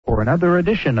for another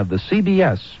edition of the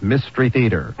CBS Mystery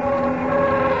Theater.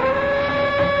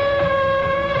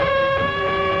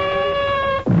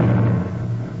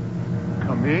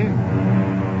 Come in.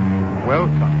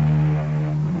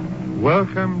 Welcome.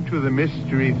 Welcome to the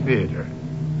Mystery Theater.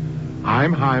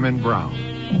 I'm Hyman Brown.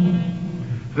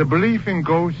 The belief in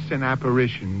ghosts and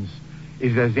apparitions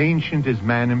is as ancient as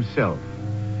man himself.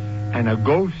 And a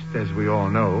ghost, as we all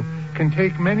know, can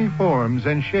take many forms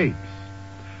and shapes.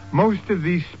 Most of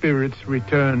these spirits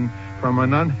return from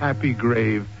an unhappy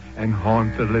grave and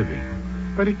haunt the living.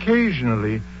 But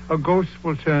occasionally, a ghost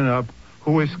will turn up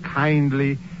who is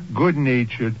kindly,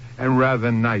 good-natured, and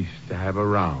rather nice to have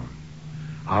around.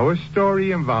 Our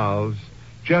story involves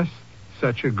just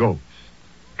such a ghost.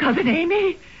 Cousin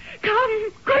Amy,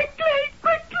 come, quickly,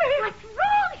 quickly. What's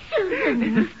wrong, Susan?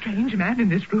 There's a strange man in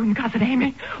this room, Cousin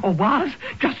Amy, or was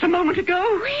just a moment ago.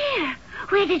 Where?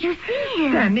 Where did you see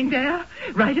him? Standing there,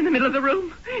 right in the middle of the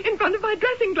room, in front of my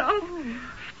dressing glass,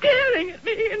 staring at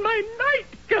me in my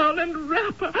nightgown and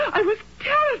wrapper. I was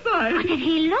terrified. What did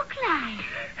he look like?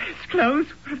 His clothes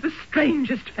were of the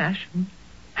strangest fashion.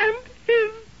 And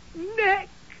his neck.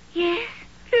 Yes?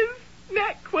 His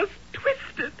neck was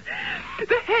twisted.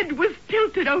 The head was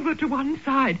tilted over to one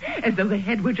side, as though the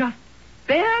head were just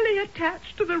barely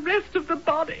attached to the rest of the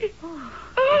body.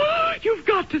 Oh, you've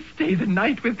got to stay the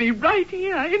night with me right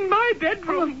here in my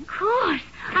bedroom. Oh, of course.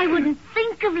 I wouldn't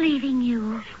think of leaving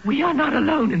you. We are not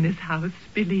alone in this house,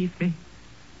 believe me.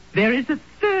 There is a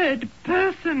third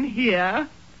person here,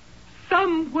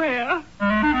 somewhere.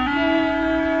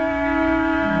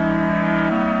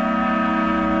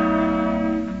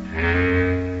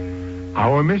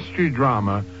 Our mystery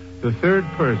drama, The Third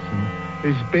Person,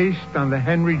 is based on the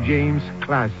Henry James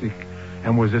classic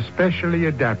and was especially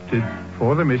adapted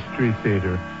for the Mystery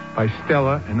Theater by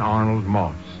Stella and Arnold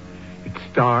Moss. It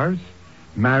stars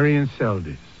Marion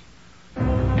Seldes.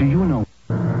 Do you know?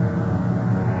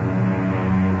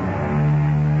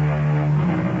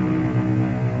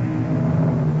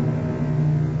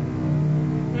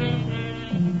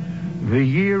 The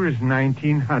year is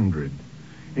 1900.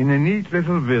 In a neat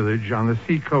little village on the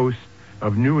seacoast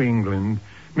of New England,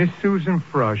 Miss Susan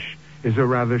Frush is a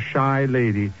rather shy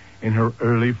lady in her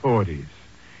early 40s.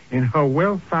 In her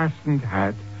well-fastened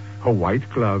hat, her white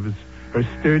gloves, her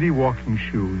sturdy walking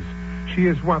shoes, she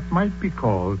is what might be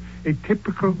called a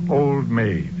typical old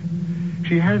maid.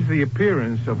 She has the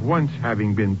appearance of once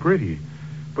having been pretty,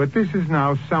 but this is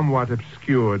now somewhat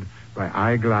obscured by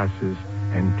eyeglasses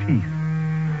and teeth.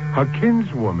 Her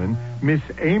kinswoman, Miss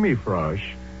Amy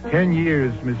Frush, 10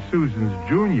 years Miss Susan's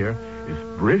junior,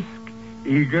 is brisk,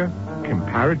 eager,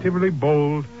 comparatively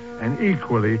bold, and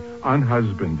equally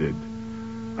unhusbanded.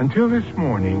 Until this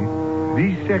morning,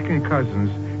 these second cousins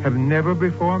have never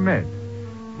before met.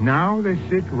 Now they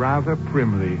sit rather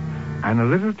primly and a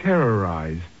little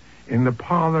terrorized in the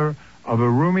parlor of a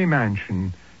roomy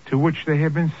mansion to which they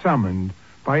have been summoned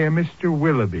by a Mr.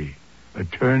 Willoughby,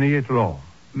 attorney at law.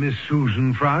 Miss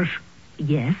Susan Frush?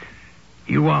 Yes?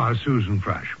 You are Susan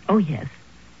Frush. Oh, yes.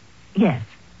 Yes,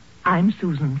 I'm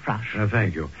Susan Frush.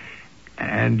 Thank you.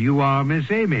 And you are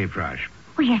Miss Amy Frush.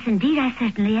 Oh, yes, indeed, I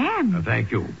certainly am.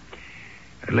 Thank you.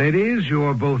 Ladies, you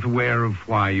are both aware of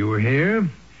why you are here.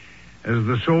 As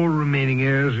the sole remaining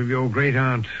heirs of your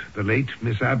great-aunt, the late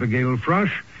Miss Abigail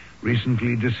Frush,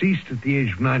 recently deceased at the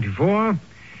age of 94,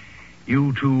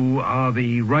 you two are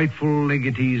the rightful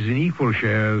legatees in equal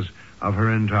shares of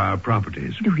her entire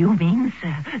properties. Do you mean,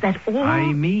 sir, that all...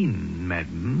 I mean,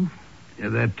 madam,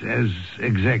 that as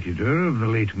executor of the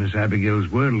late Miss Abigail's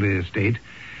worldly estate,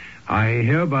 I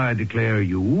hereby declare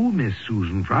you, Miss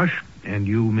Susan Frush, and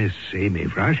you, Miss Amy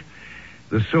Frush,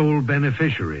 the sole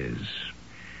beneficiaries.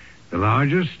 The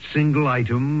largest single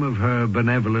item of her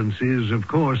benevolence is, of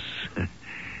course,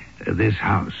 this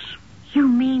house. You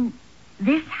mean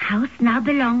this house now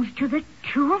belongs to the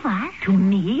two of us? To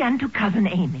me and to Cousin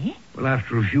Amy? Well,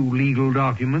 after a few legal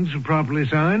documents are properly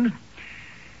signed.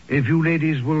 If you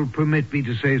ladies will permit me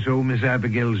to say so, Miss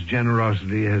Abigail's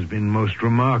generosity has been most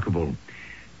remarkable,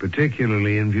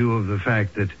 particularly in view of the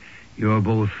fact that you are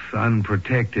both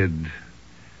unprotected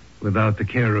without the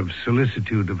care of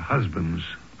solicitude of husbands.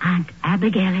 Aunt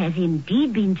Abigail has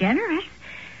indeed been generous.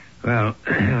 Well,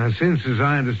 since, as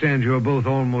I understand, you are both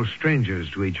almost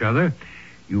strangers to each other,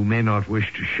 you may not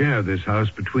wish to share this house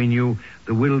between you.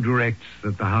 The will directs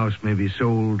that the house may be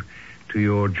sold to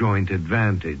your joint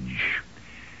advantage.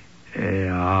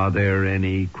 Are there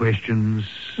any questions?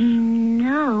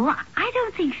 No, I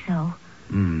don't think so.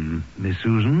 Miss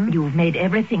Susan? You've made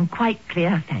everything quite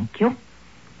clear, thank you.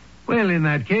 Well, in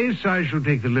that case, I shall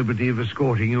take the liberty of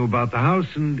escorting you about the house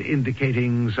and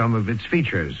indicating some of its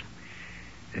features.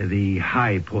 the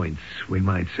high points, we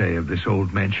might say, of this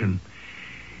old mansion.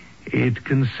 It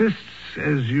consists,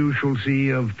 as you shall see,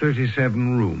 of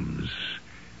 37 rooms,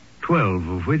 12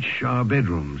 of which are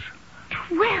bedrooms.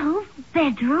 12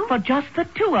 bedrooms? For just the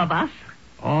two of us.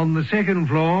 On the second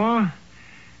floor,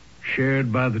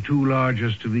 shared by the two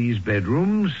largest of these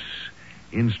bedrooms,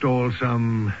 installed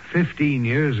some 15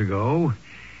 years ago,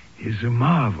 is a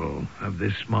marvel of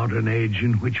this modern age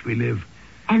in which we live.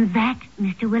 And that,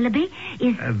 Mr. Willoughby,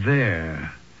 is...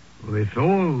 There, with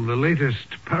all the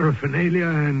latest paraphernalia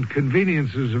and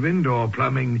conveniences of indoor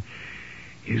plumbing,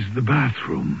 is the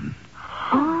bathroom.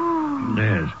 Oh.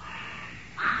 Yes.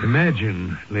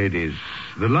 Imagine, ladies,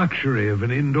 the luxury of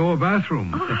an indoor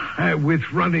bathroom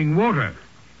with running water.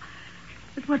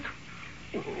 But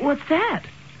what's that?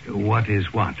 What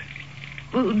is what?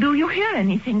 Well, do you hear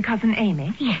anything, Cousin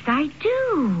Amy? Yes, I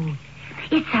do.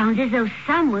 It sounds as though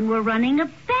someone were running a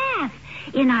bath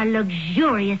in our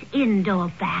luxurious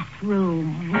indoor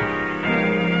bathroom.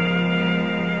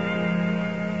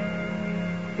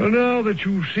 Well, now that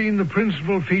you've seen the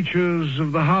principal features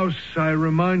of the house, I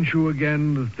remind you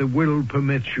again that the will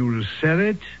permits you to sell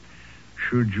it,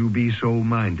 should you be so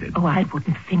minded. Oh, I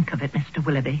wouldn't think of it, Mr.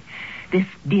 Willoughby. This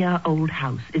dear old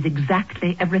house is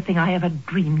exactly everything I ever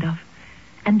dreamed of.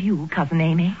 And you, Cousin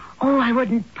Amy? Oh, I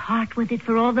wouldn't part with it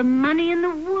for all the money in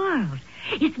the world.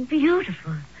 It's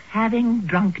beautiful. Having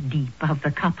drunk deep of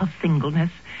the cup of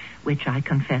singleness, which I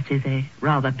confess is a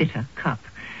rather bitter cup,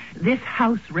 this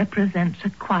house represents a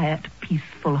quiet,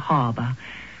 peaceful harbor.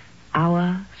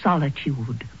 Our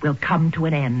solitude will come to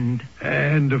an end.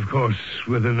 And, of course,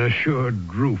 with an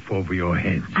assured roof over your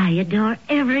heads. I adore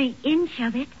every inch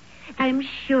of it. I'm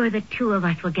sure the two of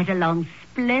us will get along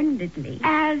splendidly.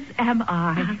 As am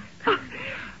I.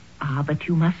 But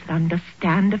you must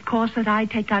understand, of course, that I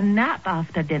take a nap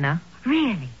after dinner.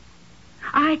 Really?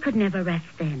 I could never rest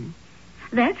then.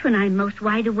 That's when I'm most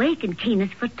wide awake and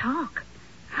keenest for talk.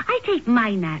 I take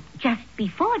my nap just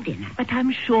before dinner. But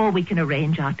I'm sure we can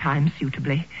arrange our time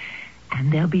suitably.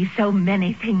 And there'll be so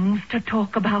many things to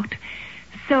talk about.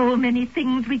 So many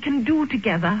things we can do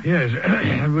together. Yes.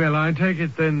 Well, I take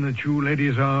it then that you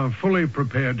ladies are fully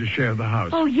prepared to share the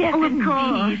house. Oh, yes, of indeed.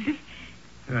 course.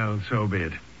 Well, so be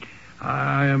it.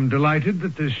 I am delighted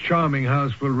that this charming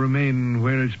house will remain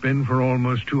where it's been for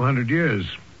almost 200 years,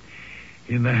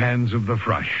 in the hands of the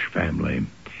Frush family.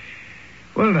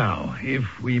 Well, now,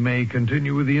 if we may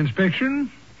continue with the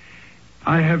inspection,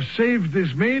 I have saved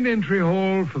this main entry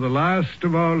hall for the last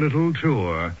of our little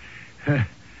tour.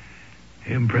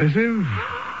 Impressive?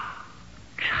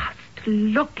 Just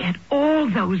look at all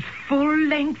those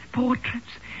full-length portraits.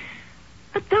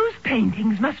 But those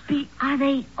paintings must be... Are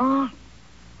they all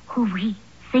who we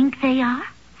think they are?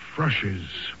 Frushes.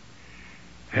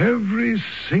 Every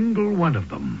single one of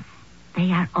them.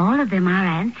 They are all of them our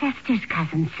ancestors,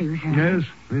 Cousin Susan. Yes,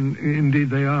 indeed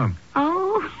they are.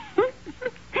 Oh,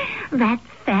 that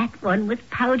fat one with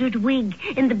powdered wig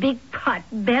and the big pot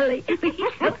belly. He's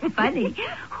so funny.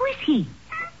 Who is he?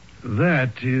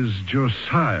 That is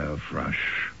Josiah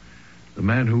Frush, the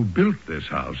man who built this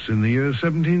house in the year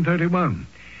 1731.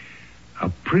 A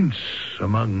prince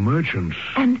among merchants.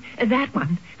 And that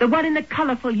one, the one in the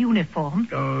colorful uniform.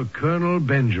 Colonel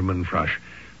Benjamin Frush,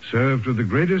 served with the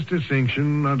greatest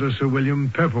distinction under Sir William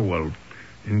Pepperwell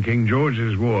in King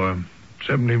George's War,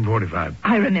 1745.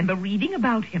 I remember reading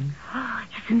about him. Oh,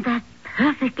 isn't that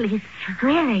perfectly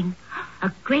thrilling?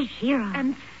 A great hero.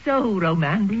 And so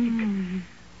romantic.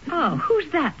 Oh,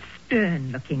 who's that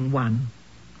stern-looking one?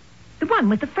 The one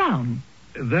with the frown.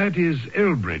 That is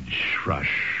Elbridge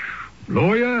Frush.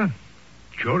 Lawyer,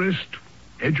 jurist,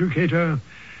 educator,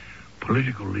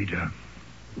 political leader.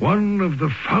 One of the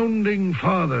founding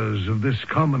fathers of this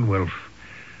Commonwealth.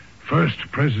 First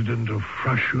president of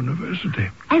Frush University.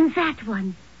 And that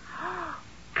one.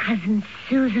 Cousin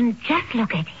Susan, just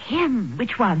look at him.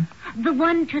 Which one? The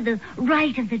one to the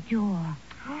right of the door.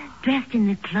 Dressed in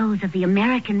the clothes of the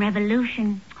American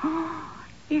Revolution. Oh,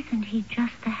 isn't he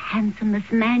just the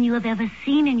handsomest man you have ever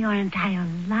seen in your entire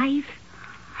life?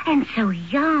 And so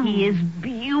young. He is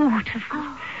beautiful.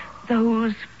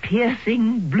 Those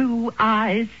piercing blue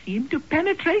eyes seem to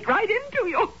penetrate right into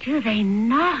you. Do they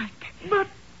not? But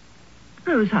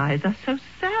those eyes are so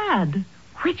sad.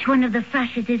 Which one of the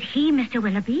Frushes is he, Mr.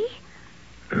 Willoughby?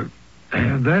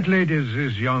 That lady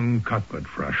is young Cuthbert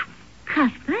Frush.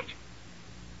 Cuthbert?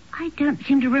 I don't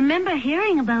seem to remember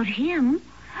hearing about him.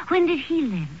 When did he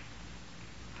live?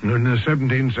 In the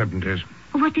 1770s.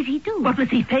 What did he do? What was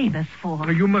he famous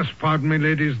for? You must pardon me,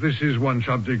 ladies. This is one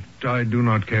subject I do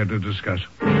not care to discuss.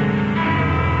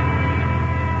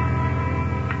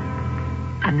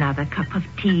 Another cup of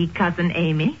tea, Cousin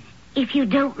Amy? If you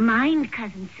don't mind,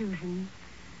 Cousin Susan.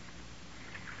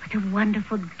 What a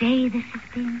wonderful day this has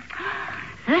been.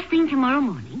 First thing tomorrow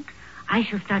morning, I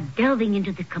shall start delving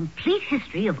into the complete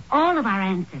history of all of our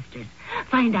ancestors.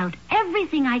 Find out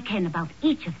everything I can about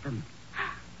each of them.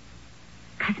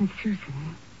 Cousin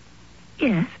Susan.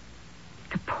 Yes?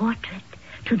 The portrait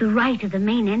to the right of the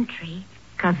main entry.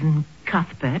 Cousin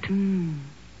Cuthbert?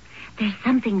 There's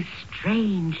something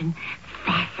strange and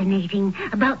fascinating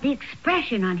about the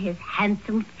expression on his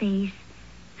handsome face.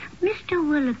 Mr.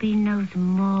 Willoughby knows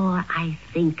more, I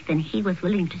think, than he was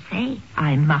willing to say.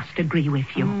 I must agree with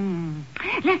you.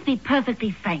 Let's be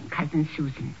perfectly frank, Cousin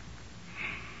Susan.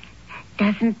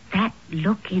 Doesn't that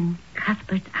look in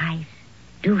Cuthbert's eyes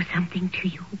do something to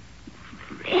you?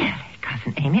 Really,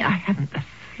 Cousin Amy, I haven't the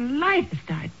slightest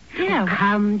idea.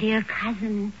 Come, dear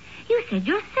cousin. You said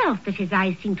yourself that his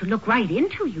eyes seemed to look right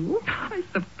into you. I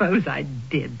suppose I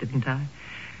did, didn't I?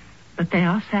 But they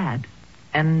are sad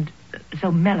and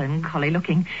so melancholy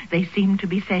looking. They seem to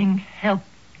be saying, help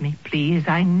me, please.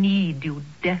 I need you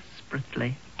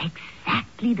desperately.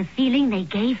 Exactly the feeling they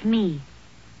gave me.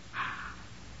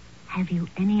 Have you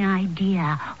any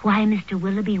idea why Mr.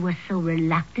 Willoughby was so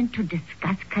reluctant to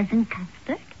discuss Cousin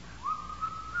Cuthbert?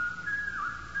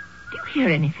 Do you hear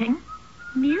anything?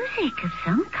 Music of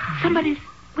some kind. Somebody's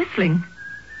whistling.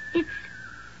 It's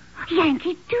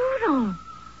Yankee Doodle.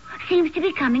 Seems to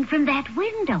be coming from that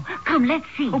window. Come, let's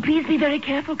see. Oh, please be very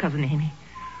careful, Cousin Amy.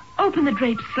 Open the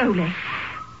drapes slowly.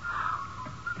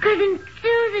 Cousin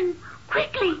Susan,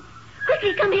 quickly.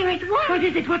 Quickly, come here at once. What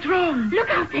is it? What's wrong? Look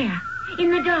out there,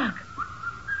 in the dark.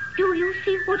 Do you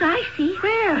see what I see?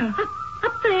 Where?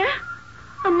 Up there,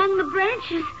 among the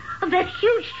branches of that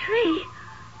huge tree.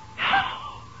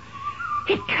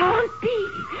 It can't be.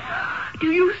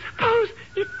 Do you suppose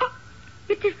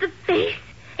it is the face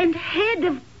and head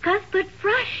of Cuthbert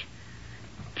Thrush,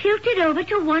 tilted over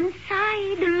to one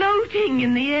side, floating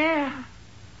in the air,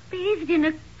 bathed in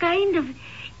a kind of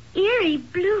eerie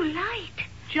blue light?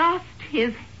 Just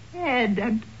his head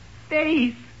and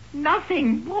face,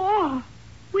 nothing more.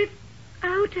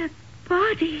 Without a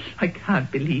body. I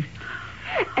can't believe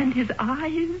it. And his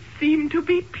eyes seem to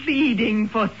be pleading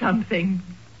for something.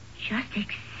 Just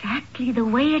exactly the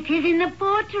way it is in the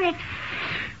portrait.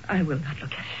 I will not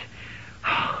look at it.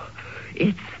 Oh,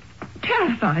 it's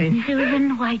terrifying.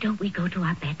 Susan, why don't we go to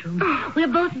our bedroom? We're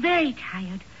both very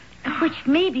tired, which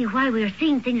may be why we're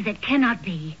seeing things that cannot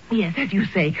be. Yes, as you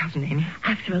say, Cousin Amy.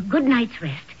 After a good night's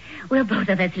rest, we'll both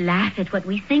of us laugh at what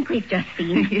we think we've just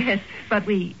seen. Yes, but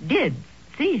we did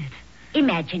see it.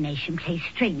 Imagination plays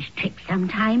strange tricks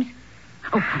sometimes.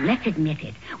 Oh, come, let's admit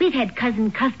it. We've had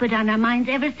Cousin Cuthbert on our minds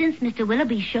ever since Mr.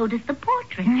 Willoughby showed us the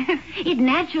portrait. It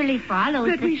naturally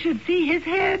follows that we should see his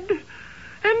head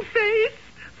and face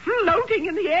floating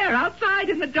in the air outside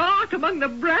in the dark among the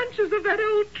branches of that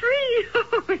old tree.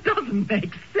 Oh, it doesn't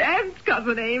make sense,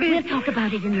 Cousin Amy. We'll talk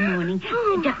about it in the morning.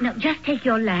 Just take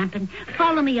your lamp and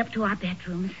follow me up to our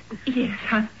bedrooms. Yes,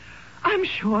 I'm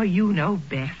sure you know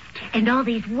best. And all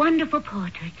these wonderful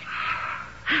portraits.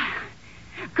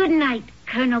 Good night,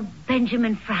 Colonel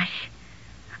Benjamin Thrush.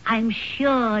 I'm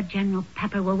sure General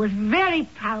Pepperwell was very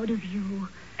proud of you.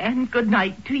 And good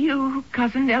night to you,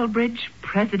 Cousin Elbridge,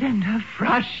 president of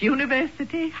Thrush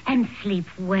University. And sleep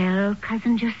well,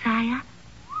 Cousin Josiah.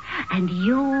 And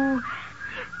you...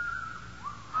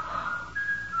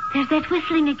 There's that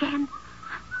whistling again.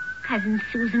 Cousin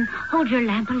Susan, hold your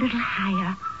lamp a little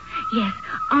higher. Yes,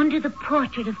 onto the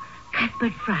portrait of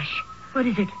Cuthbert Thrush. What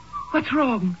is it? What's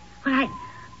wrong? Well,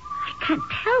 I can't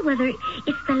tell whether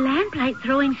it's the lamplight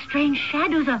throwing strange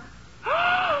shadows or...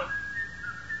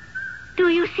 Do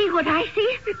you see what I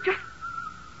see? It just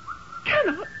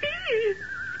cannot be.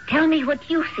 Tell me what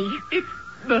you see. It's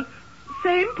the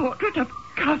same portrait of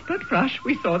Cuthbert Thrush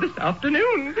we saw this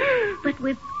afternoon. But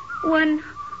with one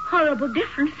horrible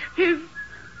difference. His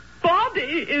body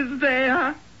is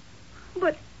there.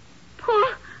 But poor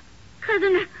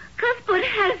Cousin Cuthbert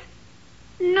has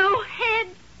no head.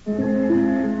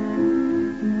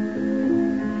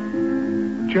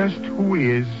 Just who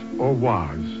is or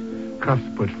was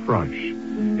Cuthbert Thrush?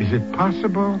 Is it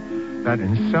possible that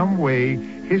in some way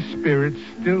his spirit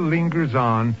still lingers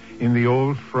on in the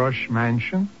old Thrush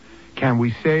mansion? Can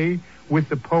we say, with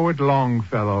the poet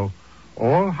Longfellow,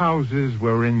 all houses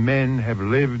wherein men have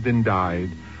lived and died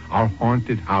are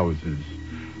haunted houses.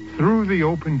 Through the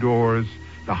open doors,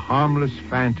 the harmless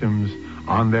phantoms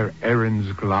on their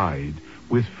errands glide,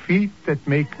 with feet that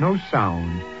make no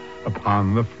sound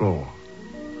upon the floor.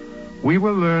 We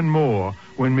will learn more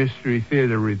when Mystery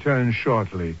Theater returns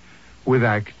shortly with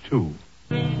Act 2.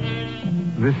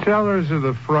 The cellars of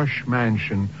the Frush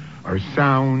mansion are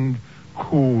sound,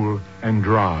 cool, and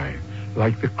dry,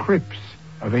 like the crypts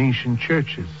of ancient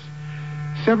churches.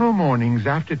 Several mornings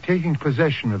after taking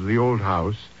possession of the old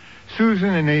house, Susan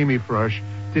and Amy Frush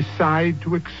decide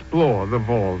to explore the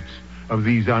vaults of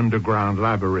these underground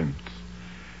labyrinths.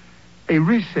 A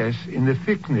recess in the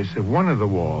thickness of one of the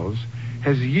walls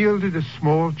has yielded a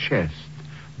small chest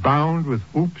bound with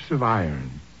hoops of iron.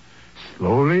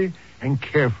 Slowly and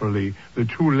carefully, the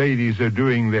two ladies are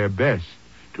doing their best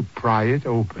to pry it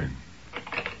open.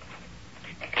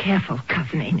 Careful,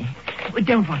 Cousin Amy. We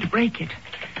don't want to break it.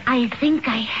 I think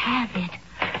I have it.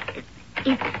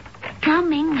 It's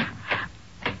coming.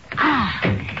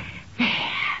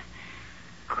 There.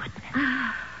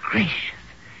 Goodness gracious.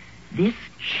 This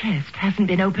chest hasn't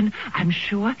been opened, I'm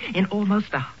sure, in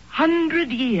almost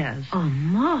 100 years. Or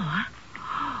more.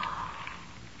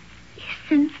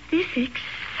 Isn't this exciting?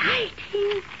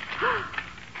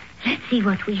 Let's see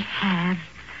what we have.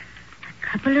 A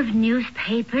couple of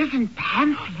newspapers and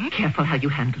pamphlets. Careful how you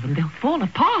handle them. They'll fall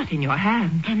apart in your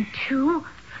hand. And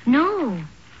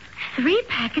 3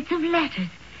 packets of letters,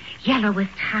 yellow with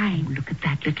time. Look at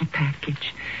that little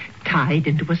package, tied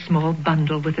into a small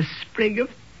bundle with a sprig of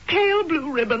pale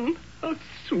blue ribbon. Oh,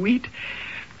 sweet.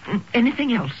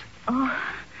 Anything else? Oh,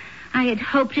 I had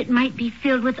hoped it might be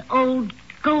filled with old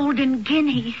golden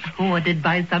guineas. Hoarded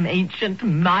by some ancient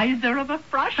miser of a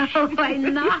Frush. Oh, why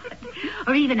not?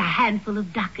 Or even a handful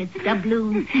of ducats,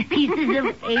 doubloons, pieces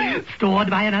of eight.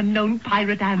 Stored by an unknown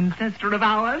pirate ancestor of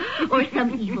ours. Or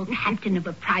some evil captain of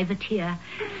a privateer.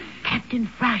 Captain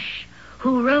Frush,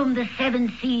 who roamed the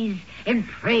 7 seas and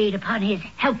preyed upon his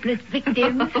helpless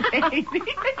victims.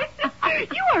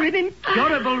 You are an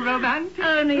incurable romantic.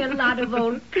 Only a lot of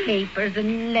old papers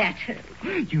and letters.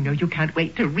 You know you can't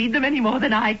wait to read them any more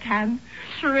than I can.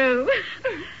 True.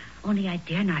 Only I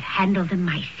dare not handle them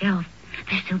myself.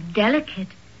 They're so delicate.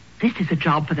 This is a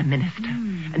job for the minister.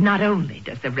 Not only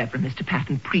does the Reverend Mr.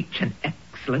 Patton preach an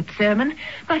excellent sermon,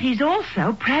 but he's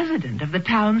also president of the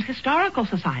town's historical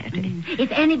society.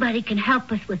 If anybody can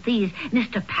help us with these,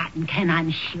 Mr. Patton can, I'm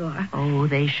sure. Oh,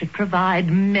 they should provide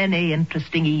many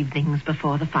interesting evenings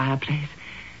before the fireplace.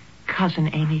 Cousin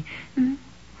Amy,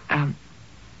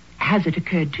 has it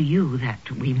occurred to you that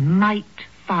we might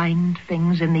find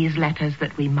things in these letters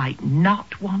that we might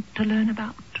not want to learn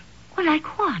about? Well, like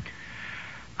what?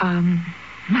 I'm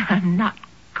not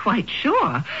quite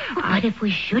sure. But if we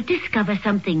should discover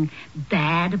something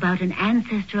bad about an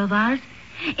ancestor of ours,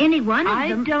 any one of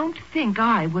them... I don't think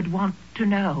I would want to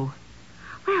know.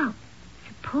 Well,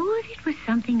 suppose it was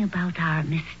something about our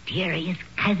mysterious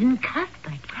cousin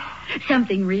Cuthbert.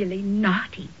 Something really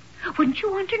naughty. Wouldn't you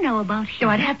want to know about him? So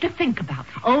I'd have to think about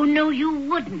it. Oh, no, you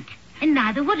wouldn't. And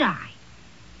neither would I.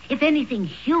 If anything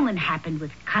human happened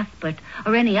with Cuthbert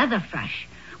or any other Frush,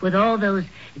 with all those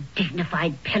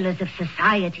dignified pillars of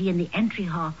society in the entry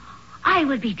hall, I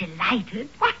would be delighted.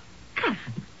 What?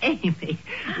 Cousin Amy,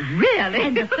 really?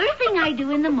 And the first thing I do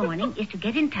in the morning is to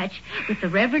get in touch with the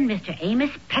Reverend Mr.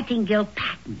 Amos Pettingill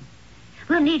Patton.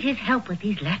 We'll need his help with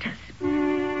these letters.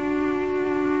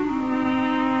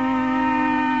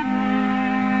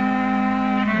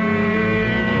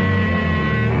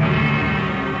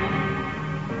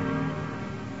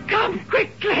 Come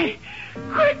quickly!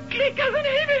 Quickly, Cousin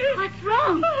Amy! What's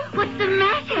wrong? What's the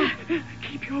matter?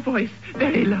 Keep your voice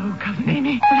very low, Cousin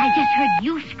Amy. Well, I just heard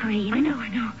you scream. I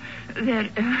know.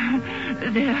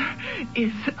 There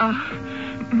is a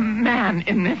man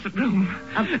in this room.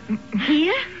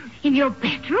 Here? In your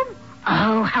bedroom?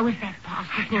 Oh, how is that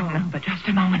possible? I don't know, but just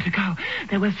a moment ago,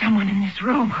 there was someone in this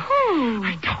room. Who?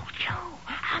 I told you.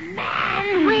 A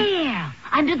man. Where?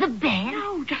 Under the bed?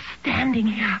 No, just standing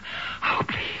here. Oh,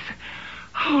 please.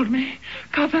 Hold me.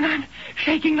 Cousin, I'm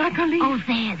shaking like a leaf. Oh,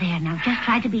 there. Now, just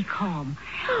try to be calm.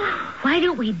 Why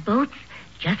don't we both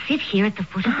just sit here at the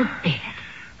foot of the bed?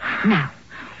 Now,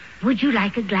 would you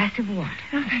like a glass of water?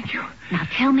 No, thank you. Now,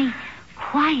 tell me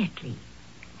quietly.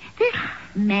 This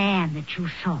man that you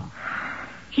saw,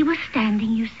 he was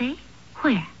standing, you say?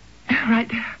 Where? Right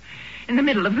there, in the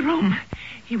middle of the room.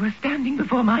 He was standing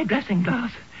before my dressing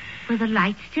glass. Were the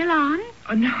lights still on?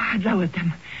 Oh, no, I'd lowered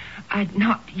them. I'd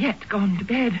not yet gone to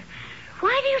bed.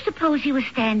 Why do you suppose he was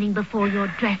standing before your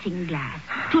dressing glass?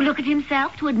 To look at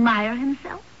himself? To admire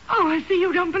himself? Oh, I see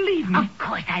you don't believe me. Of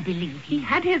course I believe He you.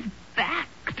 had his back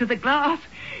to the glass.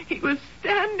 He was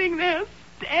standing there,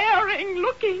 staring,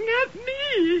 looking at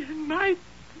me in my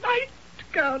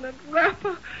nightgown and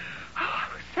wrapper. Oh, I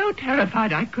was so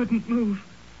terrified I couldn't move.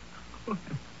 Oh,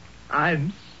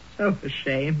 I'm so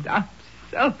ashamed. I'm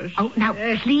so ashamed. Oh, now,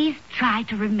 please try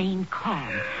to remain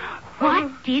calm.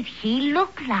 What did he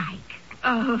look like?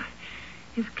 Oh,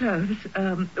 his clothes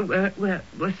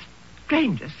were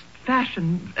strangest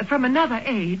fashion, from another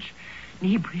age.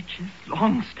 Knee breeches,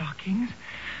 long stockings,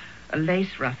 a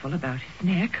lace ruffle about his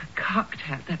neck, a cocked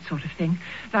hat, that sort of thing.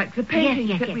 Like the paintings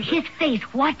Yes. His face,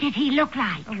 what did he look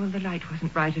like? Oh, well, the light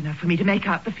wasn't bright enough for me to make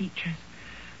out the features.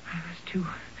 I was too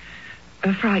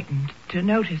frightened to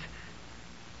notice.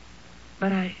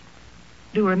 But I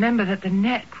do remember that the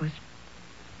neck was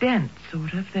bent,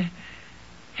 sort of. The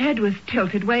head was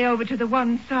tilted way over to the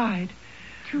one side.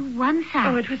 To one side?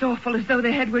 Oh, it was awful, as though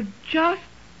the head were just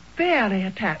barely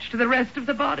attached to the rest of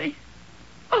the body.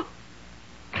 Oh,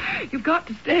 you've got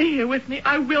to stay here with me.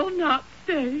 I will not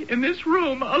stay in this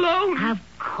room alone. Of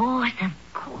course.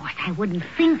 I wouldn't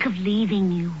think of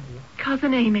leaving you.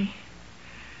 Cousin Amy,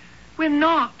 we're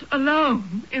not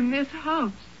alone in this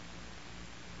house.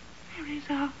 There is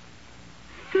a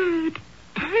third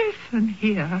person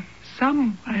here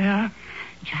somewhere.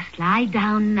 Just lie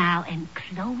down now and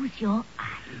close your eyes.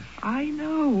 I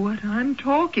know what I'm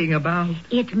talking about.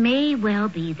 It may well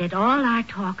be that all our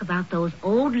talk about those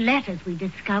old letters we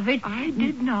discovered... I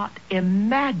did not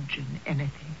imagine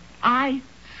anything. I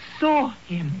saw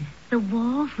him. The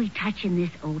walls we touch in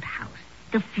this old house,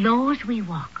 the floors we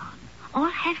walk on, all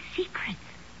have secrets.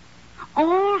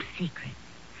 All secrets.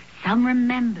 Some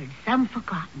remembered, some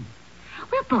forgotten.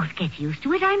 We'll both get used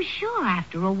to it, I'm sure,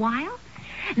 after a while.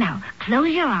 Now, close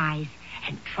your eyes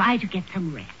and try to get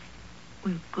some rest.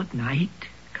 Well, good night,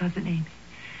 Cousin Amy.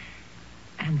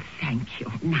 And thank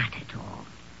you. Not at all.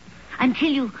 Until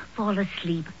you fall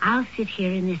asleep, I'll sit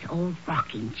here in this old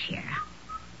rocking chair.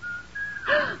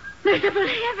 Merciful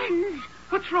heavens!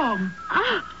 What's wrong?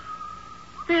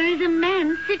 There is a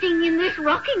man sitting in this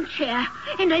rocking chair,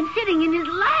 and I'm sitting in his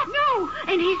lap. No!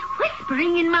 And he's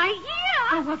whispering in my ear.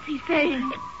 Oh, what's he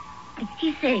saying?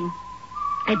 He's saying,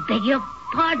 I beg your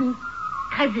pardon,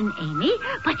 Cousin Amy,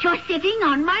 but you're sitting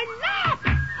on my lap.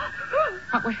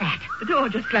 What was that? The door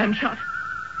just slammed shut.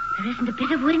 There isn't a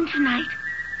bit of wind tonight.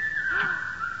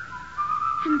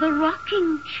 It's in the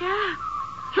rocking chair.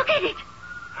 Look at it.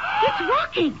 It's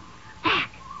rocking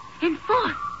back and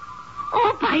forth,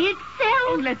 all by itself.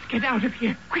 Oh, let's get out of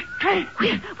here.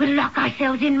 Quickly. We'll lock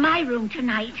ourselves in my room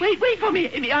tonight. Wait for me,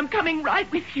 Amy. I'm coming right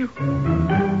with you.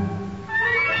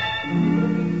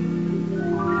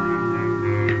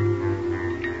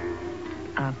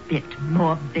 A bit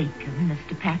more bacon,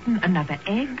 Mr. Patton. Another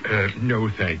egg? No,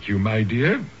 thank you, my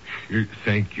dear.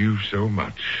 Thank you so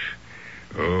much.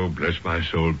 Oh, bless my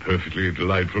soul, perfectly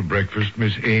delightful breakfast,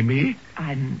 Miss Amy.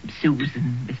 I'm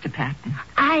Susan, Mr. Patton.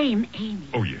 I'm Amy.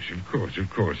 Oh, yes, of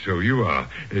course. So you are.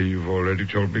 You've already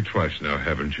told me twice now,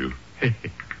 haven't you?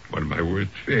 One of my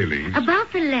worst failings.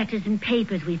 About the letters and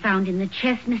papers we found in the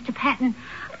chest, Mr. Patton.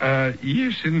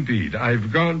 Yes, indeed.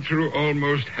 I've gone through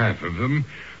almost half of them.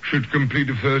 Should complete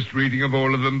a first reading of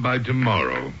all of them by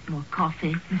tomorrow. More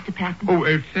coffee, Mr. Patton?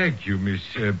 Oh, thank you, Miss...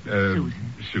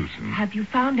 Susan. Have you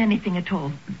found anything at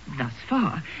all, thus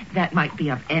far, that might be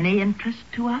of any interest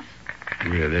to us?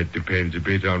 Well, that depends a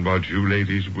bit on what you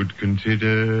ladies would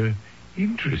consider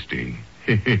interesting.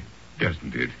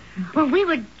 Doesn't it? Well, we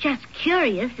were just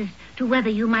curious as to whether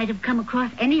you might have come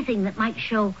across anything that might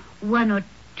show one or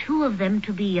two of them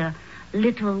to be a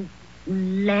little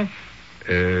less...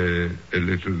 A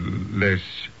little less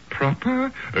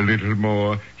proper, a little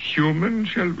more human,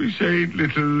 shall we say,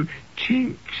 little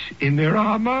chinks in their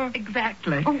armor.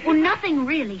 Exactly. Oh, well, nothing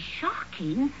really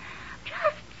shocking.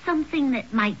 Just something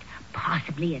that might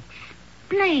possibly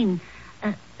explain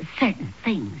certain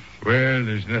things. Well,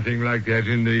 there's nothing like that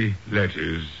in the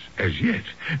letters as yet.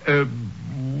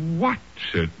 What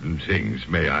certain things,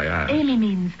 may I ask? Amy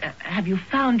means, have you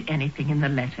found anything in the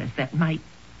letters that might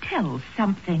tell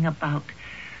something about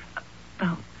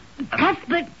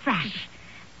Cuthbert Thrush.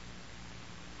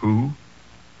 Who?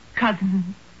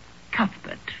 Cousin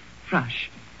Cuthbert Thrush.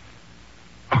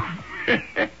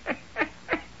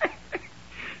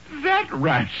 That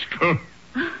rascal.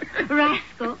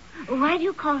 Rascal? Why do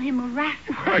you call him a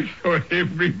rascal? I thought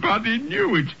everybody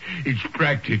knew it. It's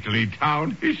practically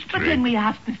town history. But when we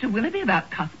asked Mr. Willoughby about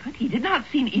Cuthbert, he did not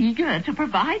seem eager to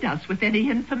provide us with any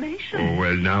information. Oh,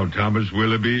 well, now Thomas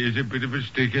Willoughby is a bit of a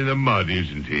stick in the mud,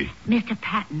 isn't he? Mr.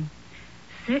 Patton,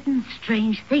 certain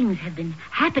strange things have been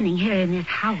happening here in this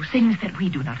house. Things that we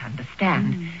do not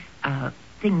understand.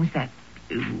 Things that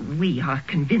we are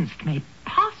convinced may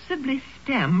possibly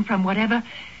stem from whatever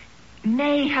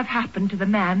may have happened to the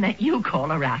man that you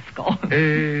call a rascal.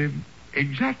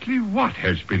 Exactly what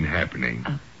has been happening?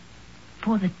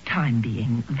 For the time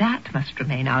being, that must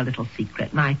remain our little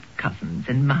secret, my cousin's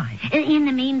and mine. In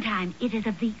the meantime, it is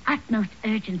of the utmost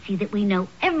urgency that we know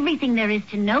everything there is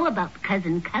to know about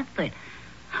Cousin Cuthbert.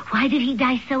 Why did he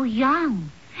die so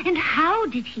young? And how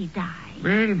did he die?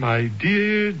 Well, my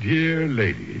dear, dear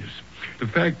ladies, the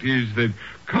fact is that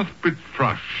Cuthbert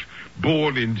Thrush,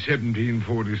 born in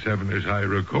 1747, as I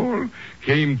recall,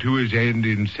 came to his end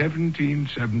in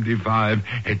 1775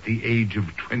 at the age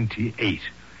of 28.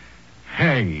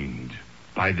 Hanged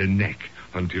by the neck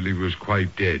until he was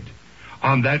quite dead.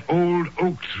 On that old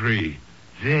oak tree,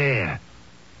 there,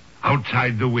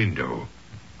 outside the window.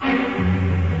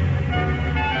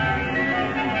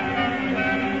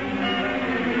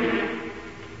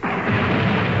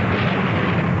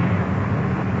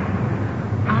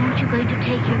 Aren't you going to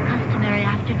take your customary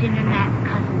after-dinner nap,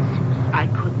 Cousin Susan? I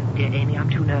couldn't, dear Amy. I'm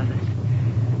too nervous.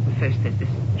 First, there's this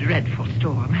dreadful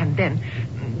storm, and then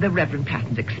the Reverend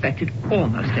Patton's expected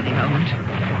almost any moment.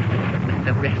 With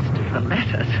the rest of the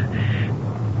letters.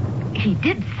 He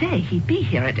did say he'd be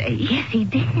here at 8. Yes, he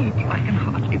did. Oh, I can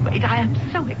hardly wait. I am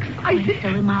so excited. So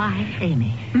am I.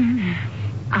 Amy,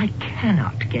 I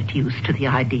cannot get used to the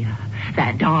idea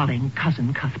that darling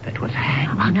Cousin Cuthbert was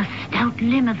hanged. On a stout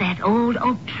limb of that old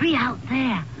oak tree out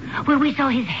there, where we saw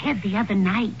his head the other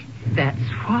night. That's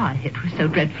why it was so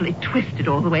dreadfully twisted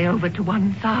all the way over to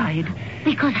one side.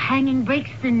 Because hanging breaks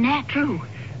the neck. True.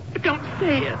 But don't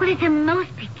say it. Well, it's a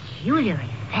most peculiar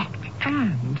effect.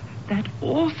 And that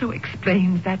also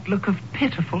explains that look of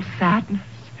pitiful sadness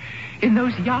in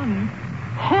those young,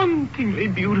 hauntingly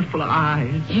beautiful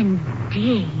eyes.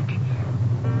 Indeed.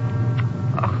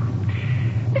 Oh,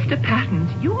 Mr.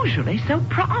 Patton's usually so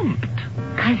prompt.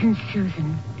 Cousin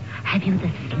Susan, have you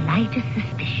the slightest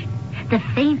suspicion, the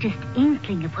faintest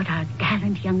inkling of what our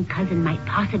gallant young cousin might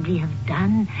possibly have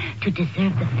done to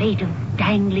deserve the fate of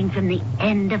dangling from the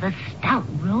end of a stout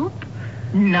rope?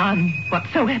 None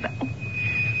whatsoever. Oh,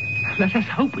 let us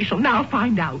hope we shall now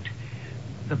find out.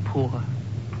 The poor,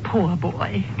 poor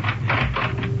boy.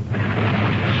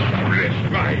 Bless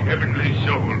my heavenly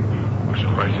soul. It was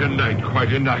quite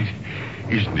a night.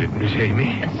 Isn't it, Miss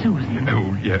Amy? Susan.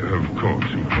 Oh, yeah, of course.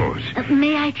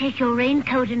 May I take your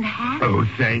raincoat and hat? Oh,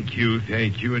 thank you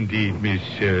indeed, Miss,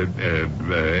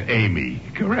 Amy,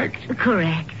 correct?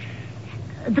 Correct.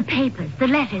 The papers, the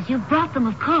letters, you brought them,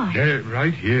 of course.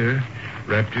 Right here,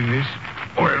 wrapped in this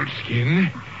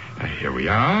oilskin. Here we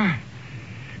are.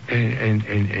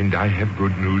 And I have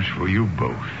good news for you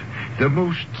both. The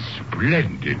most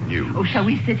splendid news. Oh, shall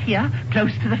we sit here,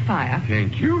 close to the fire?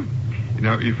 Thank you.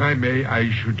 Now, if I may, I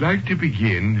should like to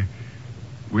begin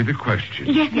with a question.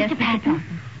 Yes, Mr. Patton.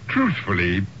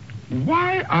 Truthfully,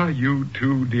 why are you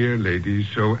two dear ladies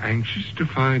so anxious to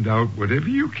find out whatever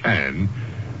you can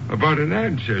about an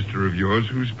ancestor of yours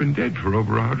who's been dead for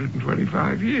over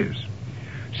 125 years?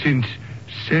 Since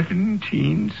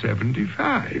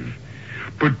 1775.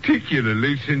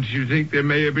 Particularly since you think there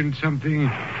may have been something,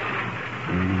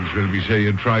 shall we say,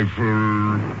 a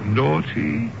trifle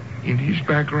naughty in his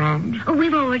background? Oh,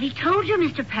 we've already told you,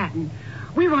 Mr. Patton.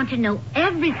 We want to know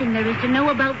everything there is to know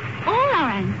about all our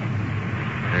ancestors.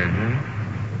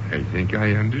 I think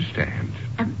I understand.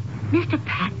 Mr.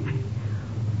 Patton,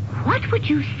 what would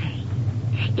you say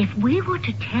if we were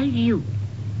to tell you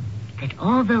that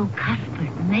although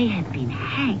Cuthbert may have been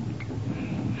hanged,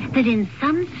 that in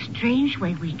some strange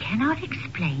way we cannot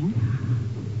explain,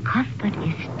 Cuthbert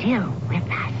is still with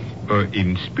us?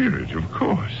 In spirit, of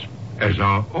course, as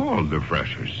are all the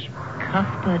Freshers.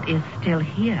 Cuthbert is still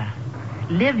here,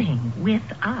 living with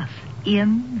us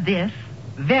in this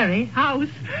very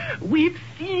house. We've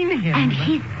seen him. And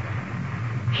he's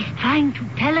trying to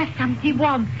tell us something. He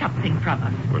wants something from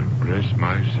us. Well, bless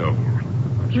my soul.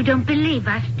 You don't believe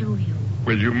us, do you?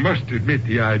 Well, you must admit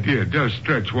the idea does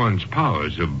stretch one's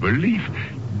powers of belief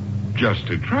just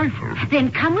a trifle.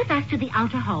 Then come with us to the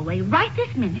outer hallway right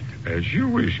this minute. As you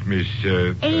wish, Miss...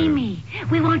 Amy,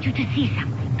 we want you to see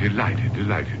something.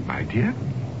 Delighted, my dear.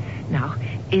 Now,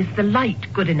 is the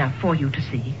light good enough for you to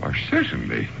see? Oh,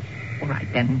 certainly. All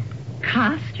right, then,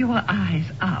 cast your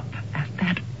eyes up at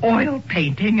that oil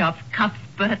painting of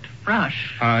Cuthbert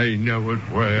Thrush. I know it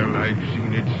well. I've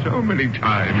seen it so many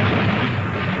times.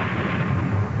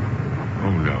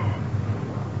 Oh, no.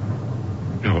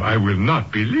 No, I will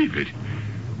not believe it.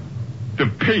 The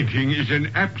painting is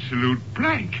an absolute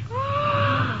blank.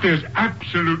 There's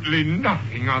absolutely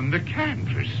nothing on the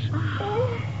canvas.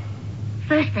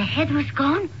 First the head was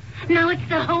gone. Now it's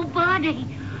the whole body.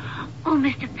 Oh,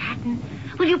 Mr. Patton,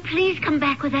 will you please come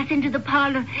back with us into the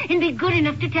parlor and be good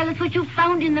enough to tell us what you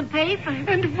found in the paper?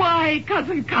 And why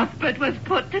Cousin Cuthbert was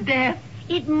put to death.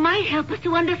 It might help us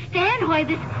to understand why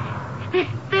this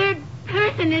third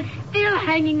person is still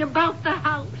hanging about the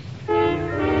house.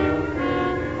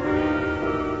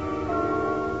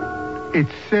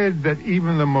 It's said that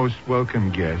even the most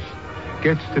welcome guest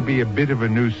gets to be a bit of a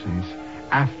nuisance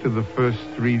after the first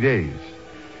 3 days.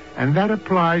 And that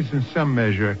applies in some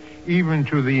measure even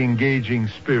to the engaging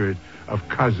spirit of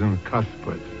Cousin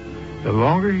Cuthbert. The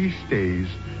longer he stays,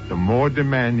 the more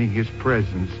demanding his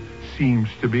presence seems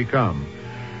to become.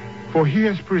 For he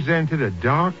has presented a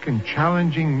dark and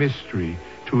challenging mystery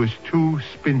to his two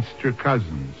spinster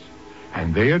cousins,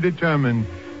 and they are determined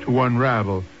to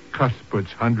unravel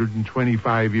Cuthbert's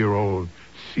 125-year-old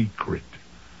secret.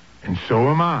 And so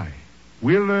am I.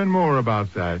 We'll learn more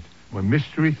about that when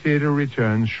Mystery Theater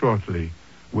returns shortly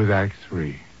with Act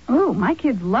 3. Ooh, my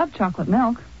kids love chocolate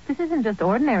milk. This isn't just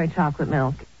ordinary chocolate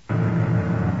milk.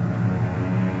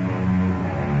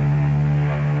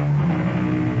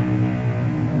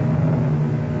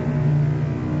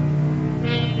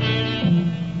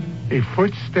 A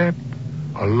footstep,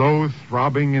 a low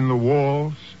throbbing in the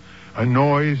walls, a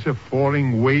noise of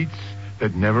falling weights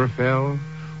that never fell,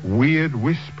 weird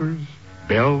whispers,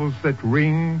 bells that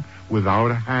ring without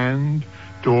a hand,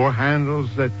 door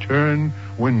handles that turn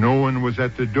when no one was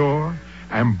at the door,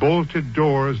 and bolted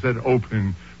doors that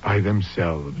open by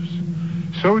themselves.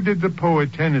 So did the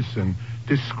poet Tennyson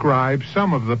describe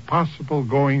some of the possible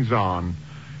goings-on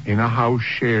in a house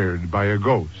shared by a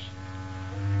ghost.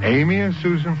 Amy and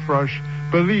Susan Frush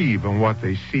believe in what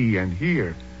they see and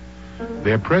hear.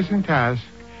 Their present task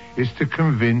is to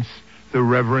convince the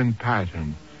Reverend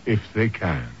Patton if they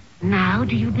can. Now,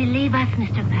 do you believe us,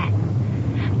 Mr.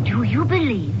 Patton? Do you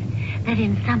believe that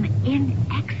in some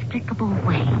inexplicable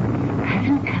way,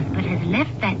 Cousin Cuthbert has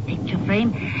left that picture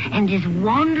frame and is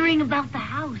wandering about the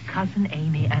house? Cousin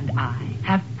Amy and I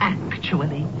have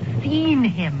actually seen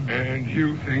him. And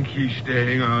you think he's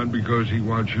staying on because he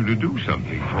wants you to do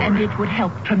something for And him? it would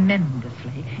help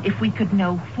tremendously if we could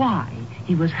know why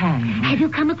he was hanged. Have you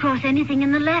come across anything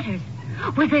in the letters?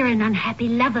 Was there an unhappy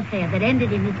love affair that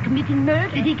ended in his committing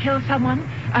murder? Did he kill someone?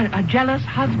 A jealous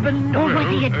husband? Or was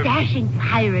he a dashing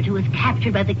pirate who was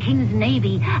captured by the King's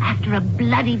Navy after a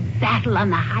bloody battle on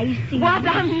the high seas? What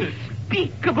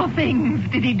unspeakable things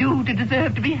did he do to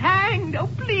deserve to be hanged? Oh,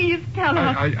 please tell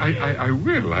us. I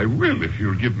will, if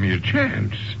you'll give me a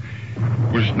chance.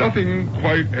 Was nothing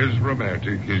quite as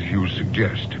romantic as you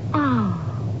suggest. Oh,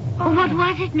 what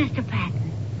was it, Mr. Patton?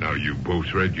 Now, you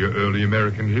both read your early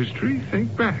American history.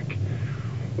 Think back.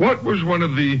 What was one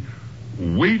of the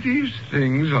weightiest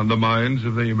things on the minds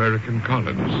of the American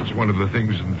colonists? One of the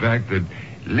things, in fact, that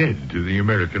led to the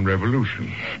American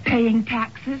Revolution. Paying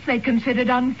taxes they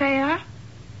considered unfair?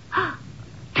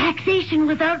 Taxation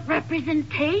without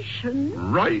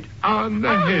representation. Right on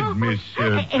the head, Miss...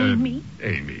 Amy.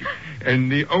 Amy.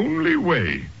 And the only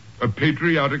way a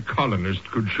patriotic colonist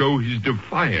could show his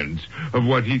defiance of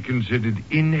what he considered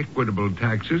inequitable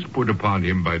taxes put upon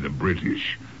him by the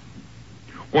British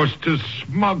was to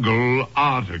smuggle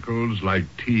articles like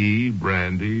tea,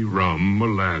 brandy, rum,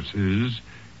 molasses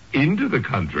into the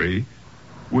country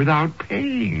without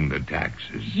paying the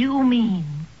taxes. You mean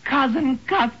Cousin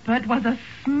Cuthbert was a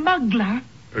smuggler?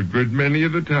 A good many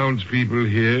of the townspeople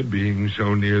here, being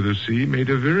so near the sea, made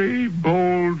a very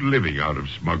bold living out of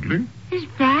smuggling. Is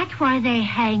that why they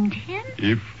hanged him?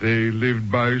 If they lived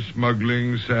by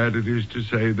smuggling, sad it is to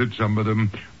say that some of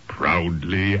them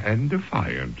proudly and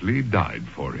defiantly died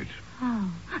for it.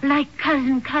 Oh, like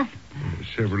Cousin Cuthbert.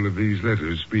 Several of these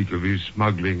letters speak of his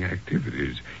smuggling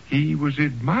activities. He was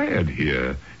admired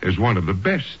here as one of the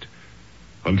best,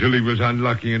 until he was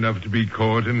unlucky enough to be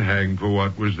caught and hanged for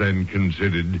what was then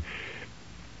considered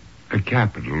a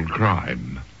capital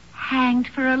crime. Hanged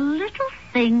for a little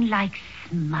thing like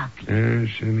smuggling.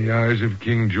 Yes, in the eyes of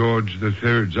King George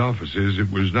III's officers,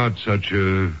 it was not such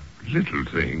a little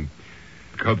thing.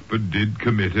 Cuthbert did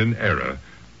commit an error,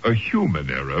 a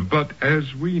human error, but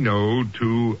as we know,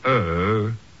 to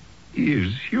err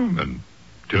is human.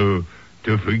 To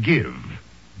forgive,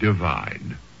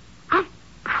 divine. Of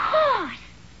course.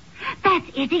 That's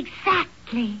it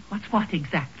exactly. What's what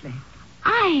exactly?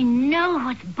 I know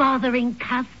what's bothering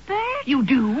Cuthbert. You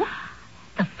do?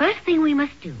 The first thing we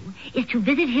must do is to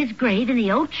visit his grave in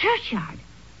the old churchyard.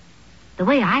 The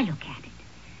way I look at it,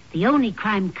 the only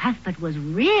crime Cuthbert was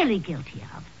really guilty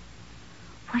of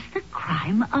was the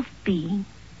crime of being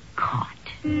caught.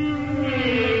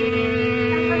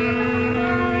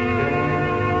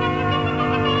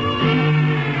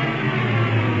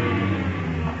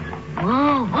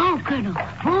 Whoa, Colonel.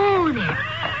 Whoa there.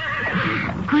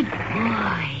 Good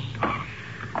boy.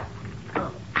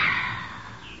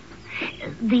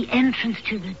 The entrance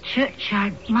to the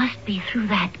churchyard must be through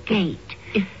that gate.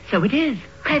 So it is.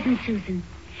 Cousin Susan,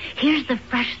 here's the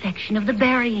fresh section of the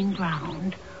burying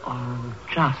ground. Oh,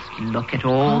 just look at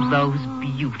all those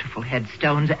beautiful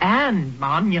headstones and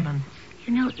monuments.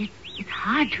 You know, it's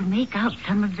hard to make out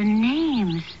some of the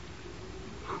names.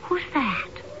 Who's that?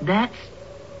 That's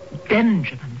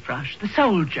Benjamin Frush, the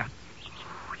soldier.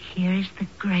 Here's the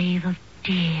grave of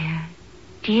dear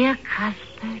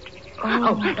Cuthbert.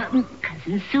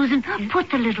 Cousin Susan,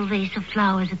 put the little vase of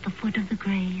flowers at the foot of the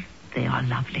grave. They are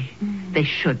lovely. They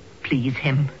should please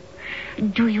him.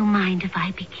 Do you mind if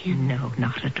I begin? No,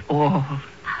 not at all.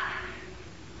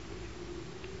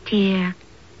 Dear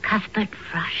Cuthbert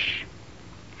Frush,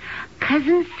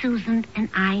 Cousin Susan and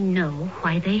I know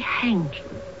why they hanged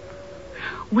you.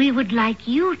 We would like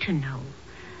you to know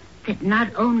that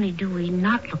not only do we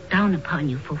not look down upon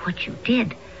you for what you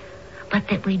did, but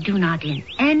that we do not in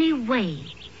any way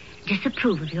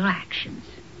disapprove of your actions.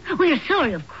 We are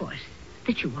sorry, of course,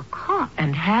 that you were caught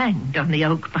And hanged on the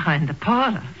oak behind the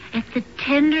parlor. at the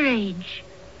tender age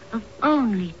of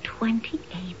only 28.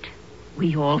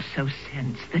 We also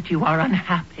sense that you are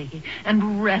unhappy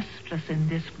and restless in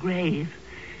this grave.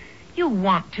 You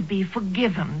want to be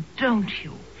forgiven, don't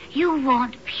you? You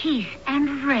want peace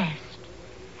and rest.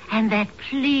 And that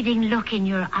pleading look in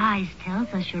your eyes tells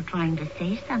us you're trying to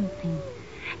say something.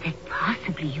 That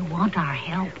possibly you want our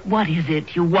help. What is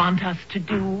it you want us to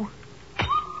do?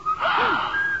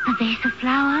 The vase of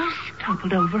flowers?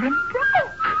 Toppled over and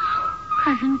broke.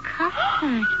 Cousin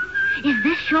Cuthbert, is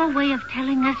this your way of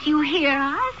telling us you hear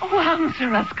us? Oh,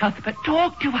 answer us, Cuthbert.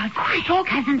 Talk to us. Talk.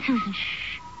 Cousin Susan,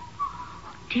 shh.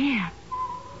 Oh, dear.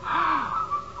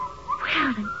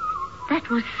 Well, that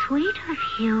was sweet of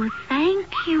you. Thank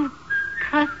you,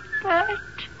 Cuthbert.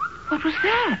 What was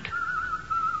that?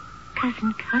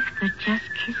 Cousin Cuthbert just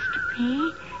kissed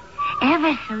me,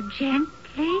 ever so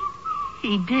gently,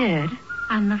 He did.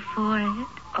 on the forehead.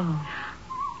 Oh.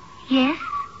 Yes,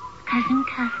 Cousin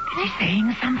Cuthbert. Is he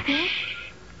saying something?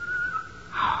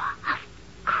 Of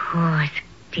course,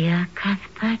 dear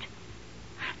Cuthbert.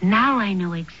 Now I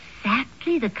know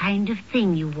exactly the kind of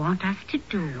thing you want us to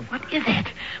do. What is it?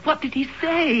 What did he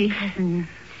say? Cousin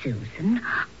Susan,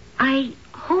 I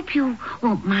hope you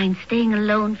won't mind staying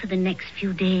alone for the next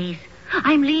few days.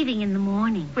 I'm leaving in the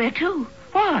morning. Where to?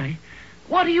 Why?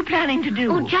 What are you planning to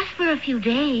do? Oh, just for a few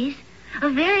days. A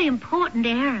very important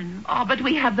errand. Oh, but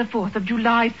we have the 4th of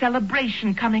July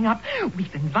celebration coming up.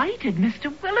 We've invited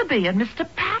Mr. Willoughby and Mr.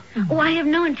 Patton. Oh, I have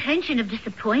no intention of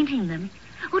disappointing them.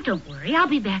 Oh, don't worry. I'll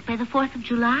be back by the 4th of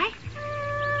July.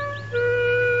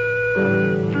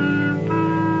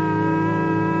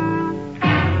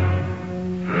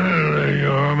 Well, there you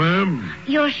are, ma'am.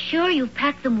 You're sure you've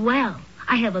packed them well?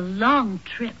 I have a long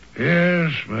trip.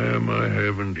 Yes, ma'am, I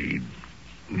have indeed.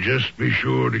 Just be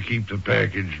sure to keep the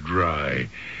package dry.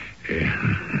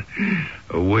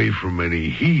 Away from any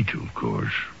heat, of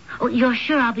course. Oh, you're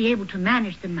sure I'll be able to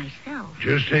manage them myself?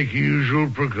 Just take usual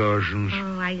precautions.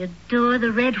 Oh, I adore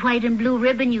the red, white, and blue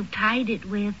ribbon you've tied it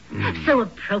with. So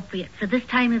appropriate for this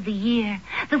time of the year,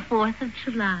 the 4th of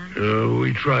July.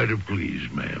 We try to please,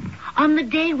 ma'am. On the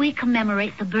day we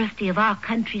commemorate the birthday of our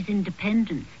country's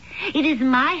independence, it is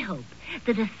my hope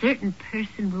that a certain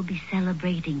person will be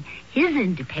celebrating his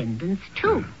independence,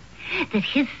 too. That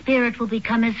his spirit will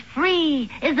become as free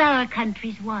as our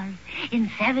country's was in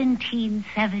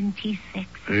 1776.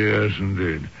 Yes,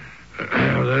 indeed.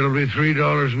 That'll be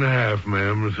 $3.50,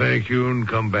 ma'am. Thank you, and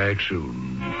come back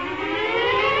soon.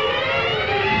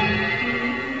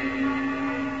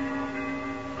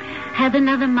 Have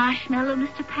another marshmallow,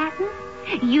 Mr. Patton?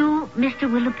 You,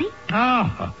 Mr. Willoughby?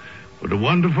 Ah, what a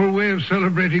wonderful way of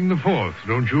celebrating the 4th.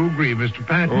 Don't you agree, Mr.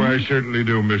 Patton? Oh, I certainly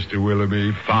do, Mr.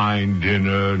 Willoughby. Fine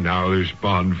dinner, now this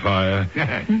bonfire.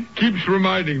 Keeps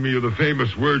reminding me of the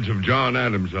famous words of John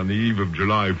Adams on the eve of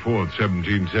July 4th,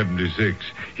 1776.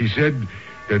 He said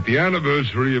that the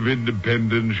anniversary of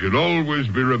independence should always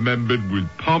be remembered with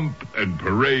pomp and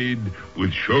parade,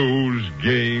 with shows,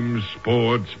 games,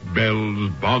 sports,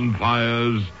 bells,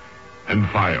 bonfires, and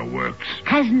fireworks.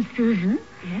 Cousin Susan?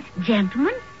 Yes?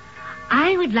 Gentlemen,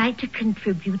 I would like to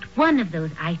contribute one of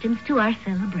those items to our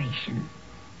celebration.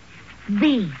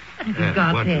 These. What have you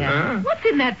got what, there? What's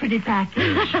in that pretty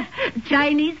package?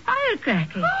 Chinese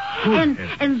firecrackers.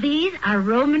 And these are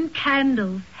Roman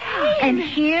candles. And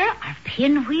here are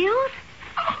pinwheels.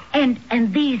 And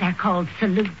these are called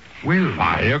salutes. Well,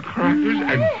 firecrackers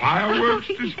and fireworks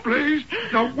displays?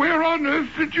 Now, where on earth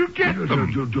did you get them?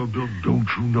 Don't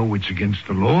you know it's against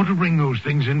the law to bring those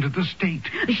things into the state?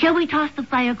 Shall we toss the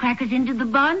firecrackers into the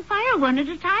bonfire one at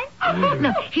a time?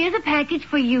 Look, here's a package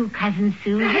for you, Cousin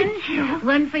Susan. Thank you.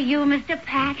 One for you, Mr.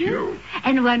 Patton. you.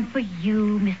 And one for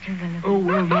you, Mr. Willoughby. Oh,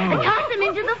 well, now. Toss them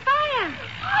into the fire.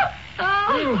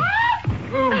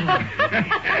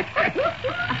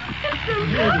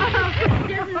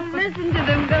 Just listen to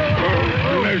them go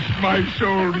on. Bless my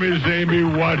soul, Miss Amy,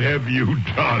 what have you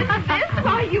done? That's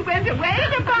why you went away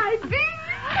to buy these.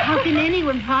 How can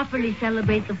anyone properly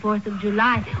celebrate the 4th of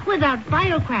July without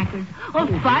firecrackers or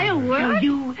So fireworks?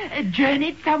 you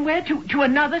journeyed somewhere to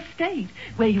another state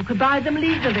where you could buy them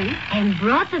legally. And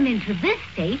brought them into this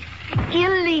state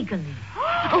illegally.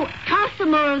 Oh, toss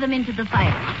some more of them into the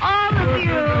fire. All of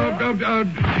you.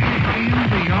 In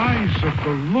the eyes of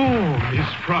the law, Miss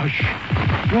Frush,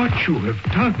 what you have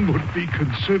done would be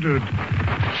considered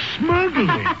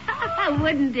smuggling.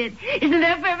 Wouldn't it? Isn't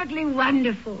that perfectly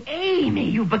wonderful? Amy,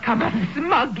 you've become a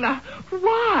smuggler.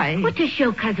 Why? Well, to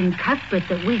show Cousin Cuthbert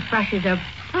that we Frushes are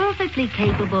perfectly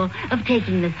capable of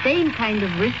taking the same kind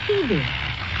of risk he did.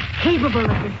 Capable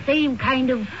of the same kind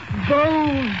of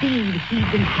bold deed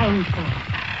he'd been hanged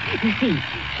for. You see,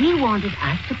 he wanted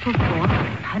us to perform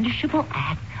a punishable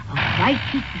act of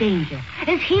righteous danger,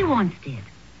 as he once did.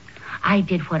 I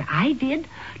did what I did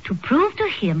to prove to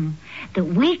him that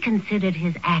we considered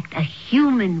his act a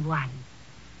human one.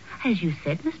 As you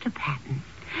said, Mr. Patton,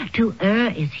 to err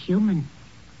is human.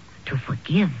 To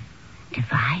forgive,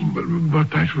 divine. But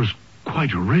that was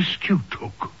quite a risk you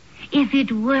took. If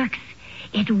it works,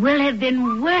 it will have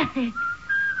been worth it.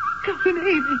 Cousin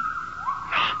Amy,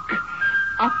 look,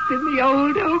 up in the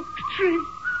old oak tree.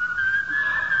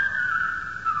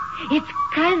 It's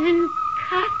Cousin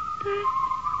Cuthbert.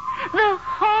 The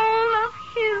whole of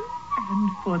him. And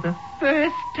for the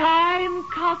first time,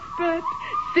 Cuthbert,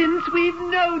 since we've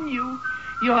known you,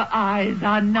 your eyes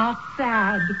are not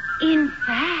sad. In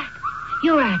fact,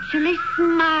 you're actually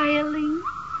smiling.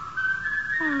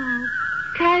 Oh,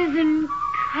 Cousin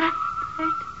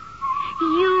Cuthbert,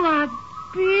 you are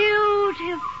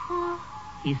beautiful.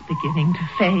 He's beginning to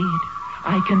fade.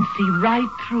 I can see right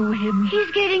through him.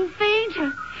 He's getting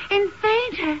fainter and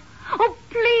fainter. Oh,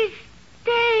 please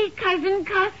stay, Cousin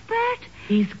Cuthbert.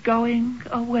 He's going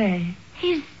away.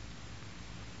 He's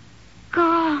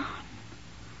gone.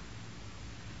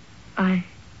 I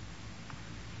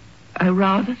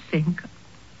rather think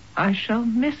I shall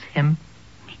miss him.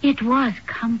 It was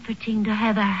comforting to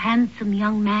have a handsome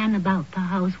young man about the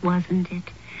house, wasn't it?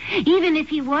 Even if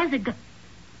he was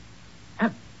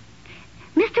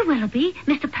Mr. Willoughby,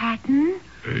 Mr. Patton.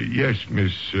 Yes,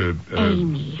 Miss...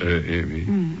 Amy.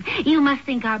 Amy. You must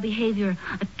think our behavior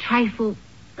a trifle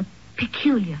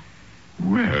peculiar.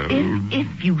 Well...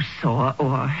 If you saw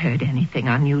or heard anything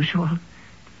unusual,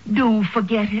 do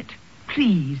forget it,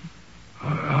 please.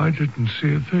 I didn't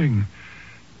see a thing.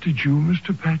 Did you,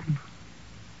 Mr. Patton?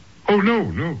 Oh, no,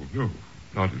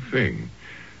 not a thing.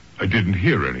 I didn't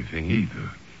hear anything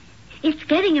either. It's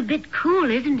getting a bit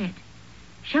cool, isn't it?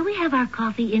 Shall we have our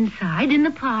coffee inside in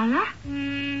the parlor?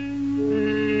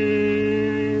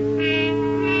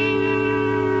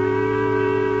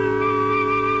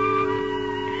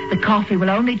 The coffee will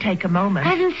only take a moment.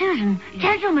 Cousin Susan,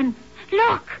 gentlemen,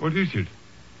 look. What is it?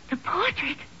 The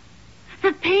portrait.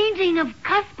 The painting of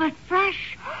Cuthbert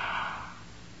Frush.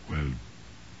 Well,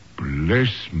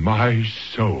 bless my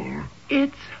soul.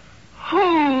 It's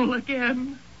whole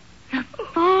again. The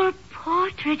full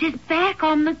portrait is back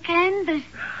on the canvas,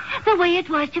 the way it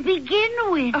was to begin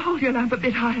with. Hold your lamp a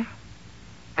bit higher.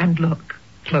 And look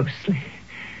closely.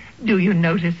 Do you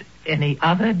notice any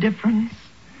other difference?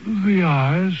 The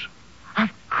eyes. Of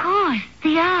course,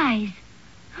 the eyes.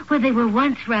 Where they were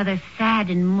once rather sad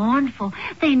and mournful,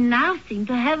 they now seem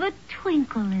to have a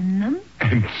twinkle in them.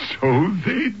 And so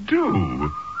they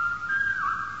do.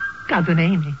 Cousin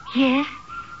Amy, Yes,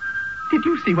 did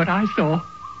you see what I saw?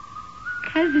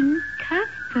 Cousin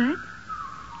Cuthbert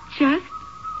just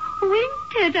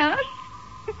winked at us.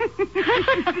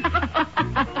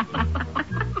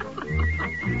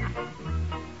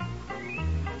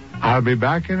 I'll be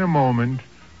back in a moment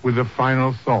with a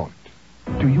final thought.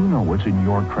 Do you know what's in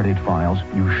your credit files?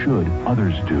 You should.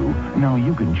 Others do. Now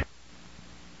you can...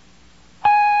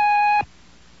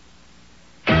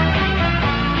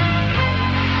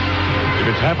 If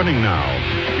it's happening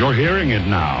now, you're hearing it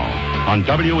now on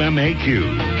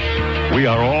WMAQ. We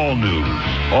are all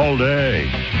news, all day,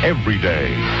 every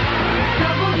day.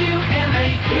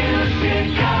 WMAQ.